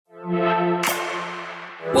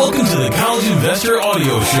Welcome to the College Investor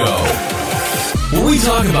Audio Show, where we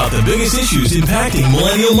talk about the biggest issues impacting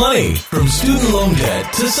millennial money, from student loan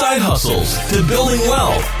debt to side hustles to building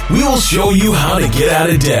wealth. We will show you how to get out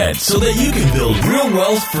of debt so that you can build real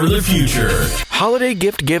wealth for the future. Holiday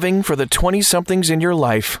gift giving for the 20-somethings in your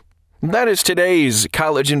life. That is today's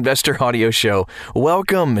College Investor Audio Show.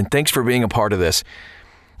 Welcome, and thanks for being a part of this.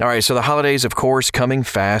 All right, so the holidays, of course, coming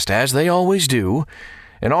fast, as they always do.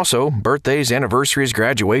 And also, birthdays, anniversaries,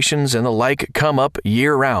 graduations, and the like come up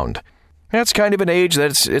year-round. That's kind of an age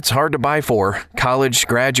that it's hard to buy for. College,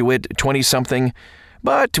 graduate, 20-something.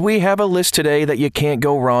 But we have a list today that you can't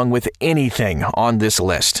go wrong with anything on this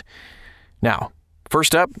list. Now,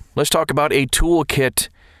 first up, let's talk about a toolkit.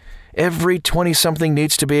 Every 20-something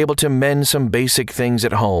needs to be able to mend some basic things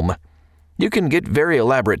at home. You can get very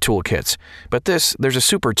elaborate toolkits, but there's a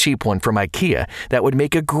super cheap one from IKEA that would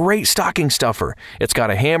make a great stocking stuffer. It's got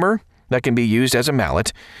a hammer that can be used as a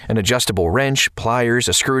mallet, an adjustable wrench, pliers,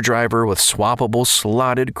 a screwdriver with swappable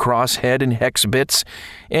slotted crosshead and hex bits,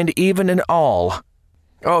 and even an awl.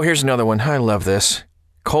 Oh, here's another one. I love this.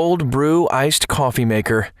 Cold brew iced coffee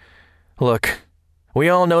maker. Look, we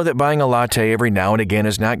all know that buying a latte every now and again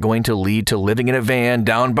is not going to lead to living in a van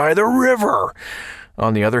down by the river.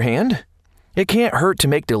 On the other hand, it can't hurt to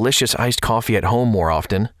make delicious iced coffee at home more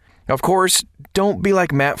often. Of course, don't be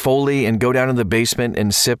like Matt Foley and go down in the basement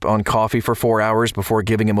and sip on coffee for 4 hours before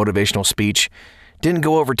giving a motivational speech. Didn't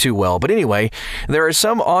go over too well, but anyway, there are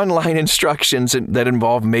some online instructions that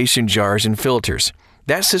involve mason jars and filters.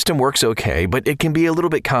 That system works okay, but it can be a little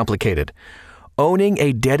bit complicated. Owning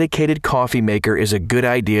a dedicated coffee maker is a good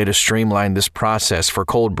idea to streamline this process for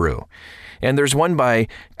cold brew. And there's one by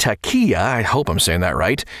Takia, I hope I'm saying that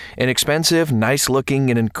right, inexpensive, nice-looking,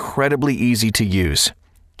 and incredibly easy to use.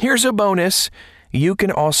 Here's a bonus. You can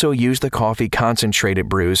also use the coffee concentrate it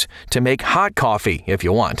brews to make hot coffee if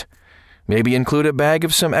you want. Maybe include a bag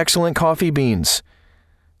of some excellent coffee beans.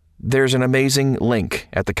 There's an amazing link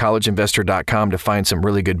at thecollegeinvestor.com to find some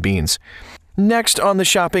really good beans. Next on the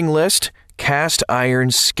shopping list, cast iron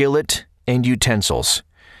skillet and utensils.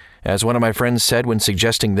 As one of my friends said when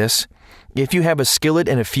suggesting this, if you have a skillet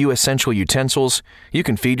and a few essential utensils, you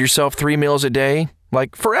can feed yourself 3 meals a day,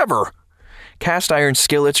 like forever. Cast iron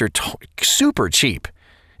skillets are super cheap,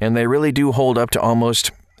 and they really do hold up to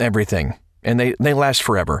almost everything, and they last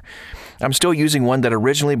forever. I'm still using one that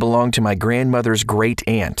originally belonged to my grandmother's great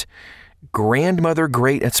aunt. Grandmother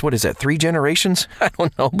great, what is that, 3 generations? I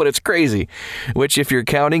don't know, but it's crazy. Which, if you're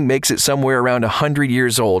counting, makes it somewhere around 100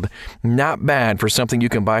 years old. Not bad for something you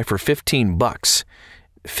can buy for $15.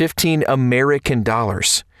 15 American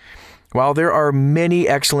dollars. While there are many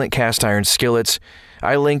excellent cast iron skillets,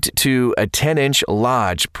 I linked to a 10-inch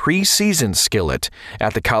Lodge pre-seasoned skillet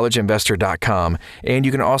at thecollegeinvestor.com, and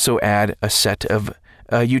you can also add a set of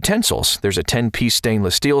utensils. There's a 10-piece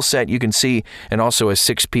stainless steel set you can see, and also a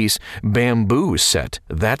 6-piece bamboo set.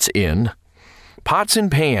 That's in. Pots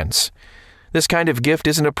and pans. This kind of gift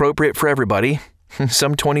isn't appropriate for everybody.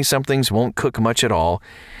 Some 20-somethings won't cook much at all,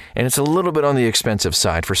 and it's a little bit on the expensive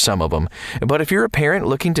side for some of them. But if you're a parent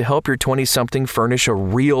looking to help your 20-something furnish a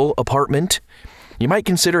real apartment, you might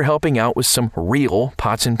consider helping out with some real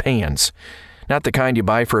pots and pans. Not the kind you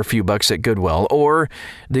buy for a few bucks at Goodwill or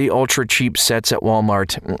the ultra-cheap sets at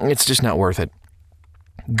Walmart. It's just not worth it.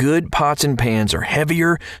 Good pots and pans are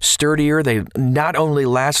heavier, sturdier. They not only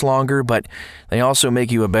last longer, but they also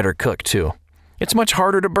make you a better cook, too. It's much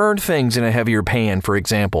harder to burn things in a heavier pan, for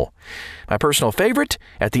example. My personal favorite,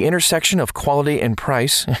 at the intersection of quality and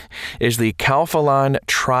price, is the Calphalon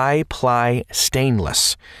Tri-Ply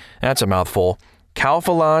Stainless. That's a mouthful.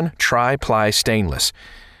 Calphalon Tri-Ply Stainless.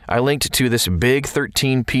 I linked to this big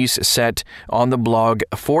 13-piece set on the blog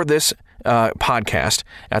for this podcast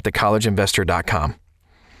at thecollegeinvestor.com.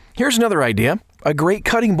 Here's another idea, a great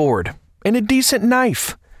cutting board and a decent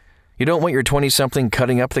knife. You don't want your 20-something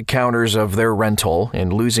cutting up the counters of their rental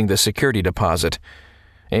and losing the security deposit.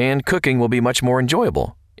 And cooking will be much more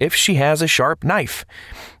enjoyable if she has a sharp knife.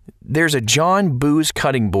 There's a John Booz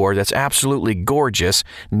cutting board that's absolutely gorgeous,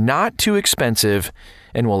 not too expensive,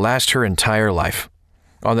 and will last her entire life.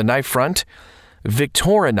 On the knife front,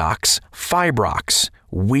 Victorinox Fibrox.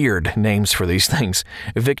 Weird names for these things.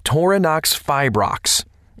 Victorinox Fibrox,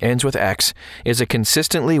 ends with X, is a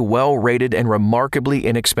consistently well-rated and remarkably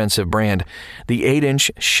inexpensive brand. The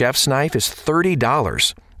 8-inch chef's knife is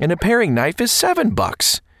 $30, and a paring knife is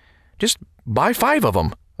 $7. Just buy 5 of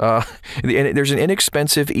them. There's an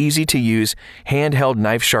inexpensive, easy-to-use handheld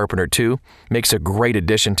knife sharpener, too. Makes a great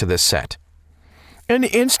addition to this set. An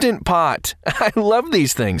Instant Pot. I love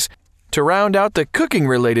these things. To round out the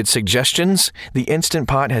cooking-related suggestions, the Instant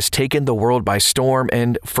Pot has taken the world by storm,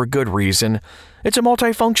 and for good reason. It's a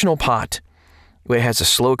multifunctional pot. It has a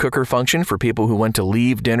slow cooker function for people who want to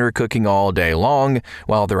leave dinner cooking all day long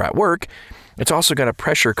while they're at work. It's also got a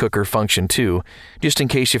pressure cooker function too, just in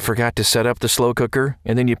case you forgot to set up the slow cooker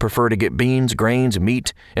and then you prefer to get beans, grains,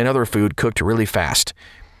 meat, and other food cooked really fast.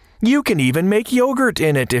 You can even make yogurt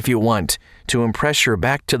in it if you want, to impress your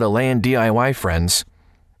back-to-the-land DIY friends.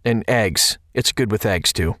 And eggs. It's good with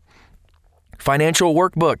eggs, too. Financial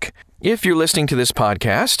workbook. If you're listening to this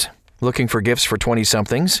podcast, looking for gifts for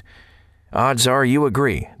 20-somethings, odds are you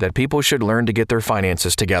agree that people should learn to get their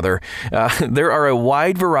finances together. There are a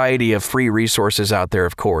wide variety of free resources out there,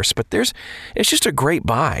 of course, but it's just a great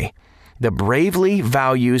buy. The Bravely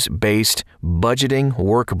Values-Based Budgeting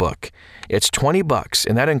Workbook. It's $20,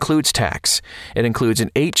 and that includes tax. It includes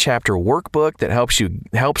an 8-chapter workbook that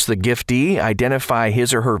helps the giftee identify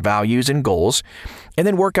his or her values and goals, and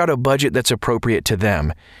then work out a budget that's appropriate to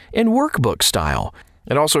them, in workbook style.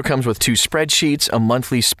 It also comes with 2 spreadsheets, a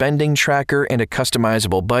monthly spending tracker, and a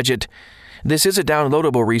customizable budget. This is a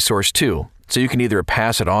downloadable resource too, so you can either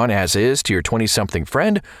pass it on as is to your 20-something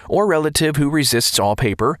friend or relative who resists all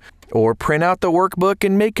paper, or print out the workbook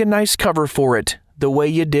and make a nice cover for it, the way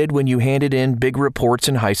you did when you handed in big reports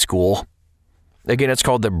in high school. Again, it's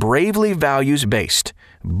called the Bravely Values-Based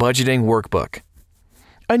Budgeting Workbook.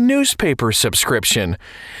 A newspaper subscription.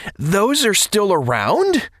 Those are still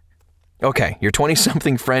around? Okay, your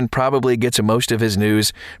 20-something friend probably gets most of his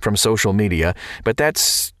news from social media, but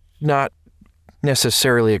that's not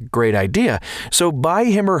necessarily a great idea. So buy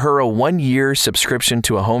him or her a 1-year subscription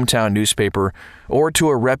to a hometown newspaper or to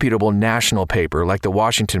a reputable national paper like the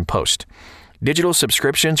Washington Post. Digital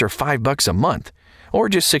subscriptions are $5 a month, or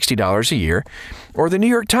just $60 a year, or the New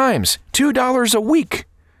York Times, $2 a week,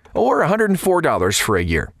 or $104 for a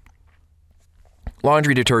year.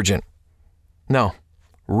 Laundry detergent. No,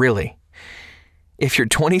 really. If your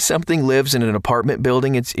 20-something lives in an apartment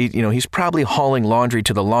building, he's probably hauling laundry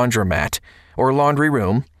to the laundromat or laundry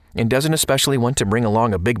room and doesn't especially want to bring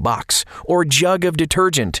along a big box or jug of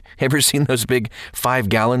detergent. Ever seen those big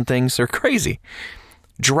 5-gallon things? They're crazy.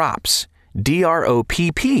 Drops,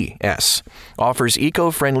 DROPPS, offers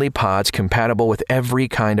eco-friendly pods compatible with every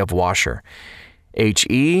kind of washer.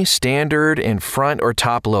 HE, standard, and front or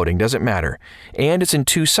top loading, doesn't matter. And it's in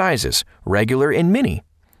 2 sizes, regular and mini.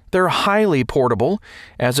 They're highly portable.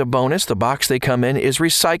 As a bonus, the box they come in is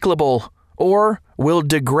recyclable or will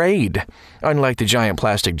degrade, unlike the giant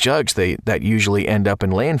plastic jugs that usually end up in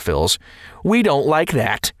landfills. We don't like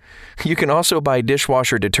that. You can also buy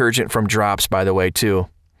dishwasher detergent from Drops, by the way, too.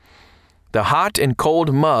 The hot and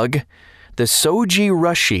cold mug, the Soji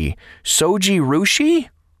Rushi. Soji Rushi?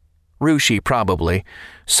 Rushi, probably.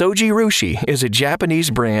 Soji Rushi is a Japanese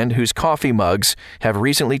brand whose coffee mugs have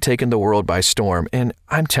recently taken the world by storm, and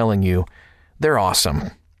I'm telling you, they're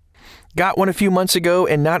awesome. Got one a few months ago,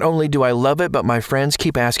 and not only do I love it, but my friends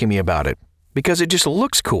keep asking me about it, because it just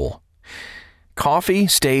looks cool. Coffee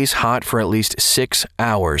stays hot for at least 6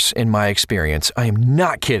 hours, in my experience. I am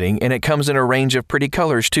not kidding, and it comes in a range of pretty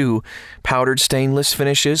colors, too. Powdered stainless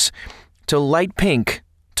finishes, to light pink,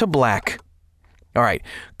 to black. All right,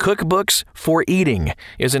 cookbooks for eating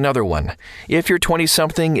is another one. If your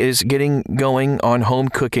 20-something is getting going on home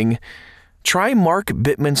cooking, try Mark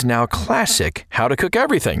Bittman's now classic, How to Cook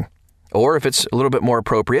Everything. Or if it's a little bit more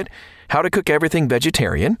appropriate, How to Cook Everything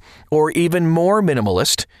Vegetarian, or even more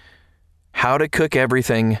minimalist, How to Cook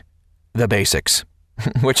Everything The Basics,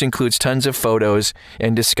 which includes tons of photos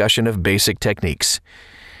and discussion of basic techniques.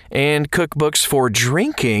 And cookbooks for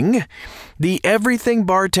drinking, the Everything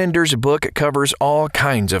Bartender's book covers all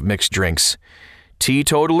kinds of mixed drinks.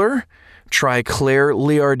 Teetotaler, try Claire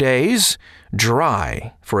Liardet's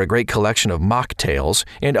Dry for a great collection of mocktails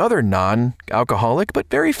and other non-alcoholic but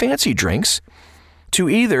very fancy drinks. To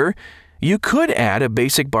either, you could add a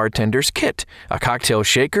basic bartender's kit, a cocktail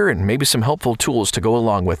shaker, and maybe some helpful tools to go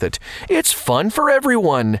along with it. It's fun for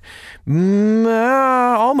everyone.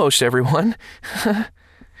 Almost everyone.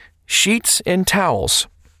 Sheets and towels.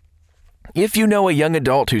 If you know a young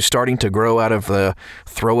adult who's starting to grow out of the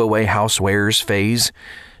throwaway housewares phase,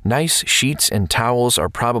 nice sheets and towels are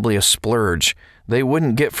probably a splurge they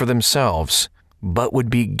wouldn't get for themselves, but would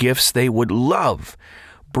be gifts they would love.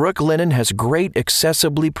 Brooklinen has great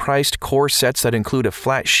accessibly priced core sets that include a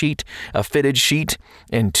flat sheet, a fitted sheet,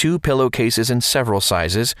 and 2 pillowcases in several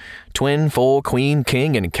sizes, twin, full, queen,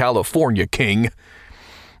 king, and California king.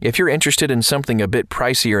 If you're interested in something a bit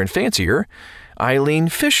pricier and fancier, Eileen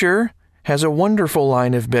Fisher has a wonderful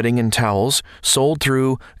line of bedding and towels sold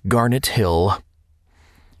through Garnet Hill.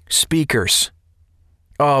 Speakers.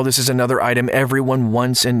 Oh, this is another item everyone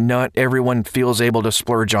wants and not everyone feels able to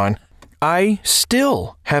splurge on. I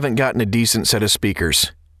still haven't gotten a decent set of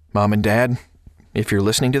speakers. Mom and Dad, if you're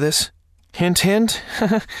listening to this, hint, hint.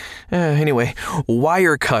 Anyway,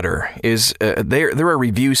 Wirecutter is they're a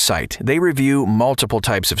review site. They review multiple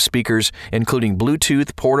types of speakers, including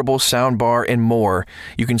Bluetooth, portable, soundbar, and more.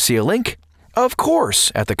 You can see a link, of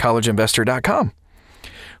course, at thecollegeinvestor.com.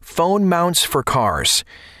 Phone mounts for cars.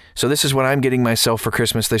 So this is what I'm getting myself for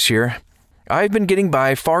Christmas this year. I've been getting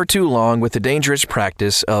by far too long with the dangerous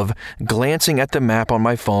practice of glancing at the map on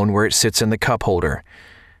my phone where it sits in the cup holder.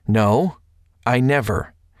 No, I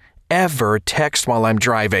never, ever text while I'm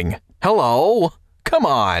driving. Hello? Come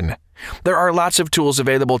on. There are lots of tools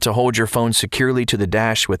available to hold your phone securely to the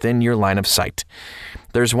dash within your line of sight.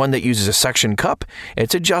 There's one that uses a suction cup.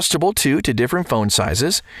 It's adjustable to different phone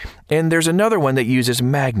sizes. And there's another one that uses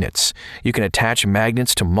magnets. You can attach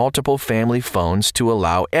magnets to multiple family phones to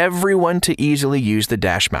allow everyone to easily use the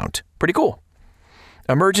dash mount. Pretty cool.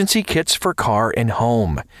 Emergency kits for car and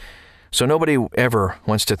home. So nobody ever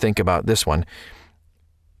wants to think about this one.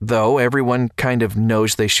 Though everyone kind of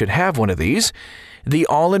knows they should have one of these. The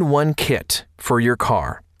all-in-one kit for your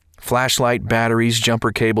car. Flashlight, batteries,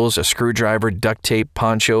 jumper cables, a screwdriver, duct tape,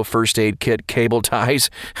 poncho, first aid kit, cable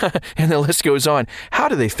ties, and the list goes on. How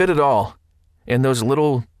do they fit it all in those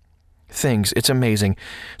little things? It's amazing.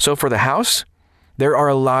 So for the house, there are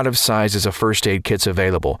a lot of sizes of first aid kits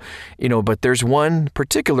available, but there's one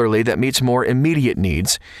particularly that meets more immediate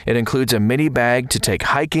needs. It includes a mini bag to take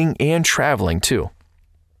hiking and traveling too.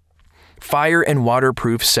 Fire and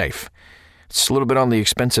waterproof safe. It's a little bit on the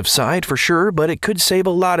expensive side for sure, but it could save a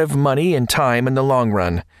lot of money and time in the long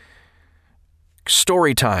run.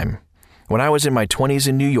 Story time. When I was in my 20s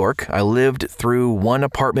in New York, I lived through one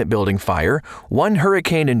apartment building fire, one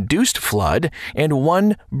hurricane-induced flood, and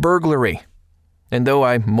one burglary. And though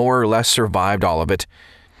I more or less survived all of it,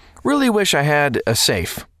 really wish I had a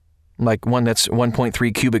safe. Like one that's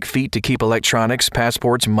 1.3 cubic feet to keep electronics,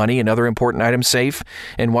 passports, money, and other important items safe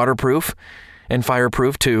and waterproof. And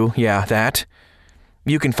fireproof too, yeah, that.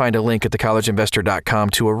 You can find a link at thecollegeinvestor.com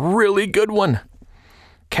to a really good one.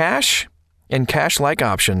 Cash and cash-like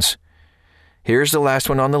options. Here's the last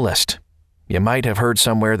one on the list. You might have heard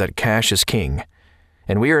somewhere that cash is king.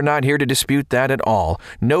 And we are not here to dispute that at all.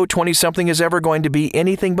 No 20-something is ever going to be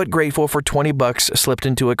anything but grateful for $20 slipped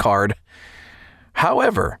into a card.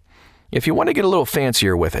 However, if you want to get a little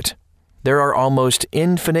fancier with it, there are almost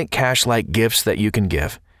infinite cash-like gifts that you can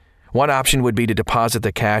give. One option would be to deposit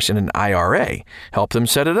the cash in an IRA, help them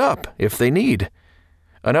set it up if they need.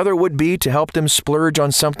 Another would be to help them splurge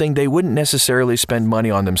on something they wouldn't necessarily spend money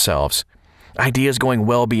on themselves. Ideas going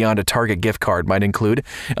well beyond a Target gift card might include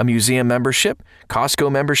a museum membership,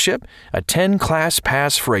 Costco membership, a 10-class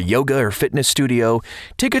pass for a yoga or fitness studio,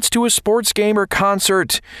 tickets to a sports game or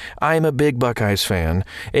concert. I'm a big Buckeyes fan.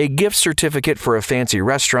 A gift certificate for a fancy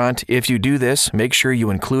restaurant. If you do this, make sure you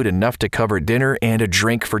include enough to cover dinner and a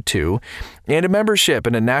drink for two, and a membership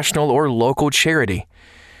in a national or local charity.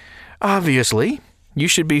 Obviously, you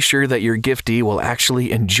should be sure that your giftee will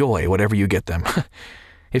actually enjoy whatever you get them.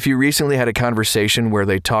 If you recently had a conversation where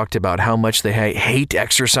they talked about how much they hate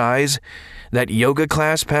exercise, that yoga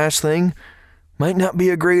class pass thing might not be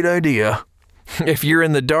a great idea. If you're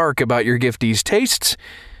in the dark about your giftee's tastes,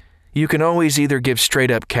 you can always either give straight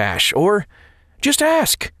up cash or just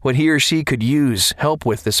ask what he or she could use help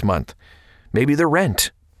with this month. Maybe the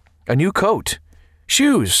rent, a new coat,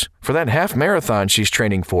 shoes for that half marathon she's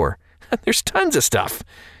training for. There's tons of stuff.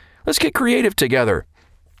 Let's get creative together.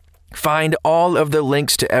 Find all of the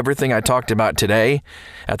links to everything I talked about today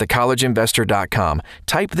at thecollegeinvestor.com.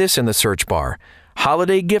 Type this in the search bar.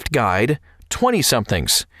 Holiday Gift Guide,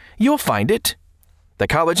 20-somethings. You'll find it.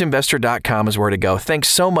 Thecollegeinvestor.com is where to go. Thanks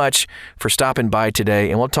so much for stopping by today,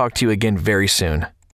 and we'll talk to you again very soon.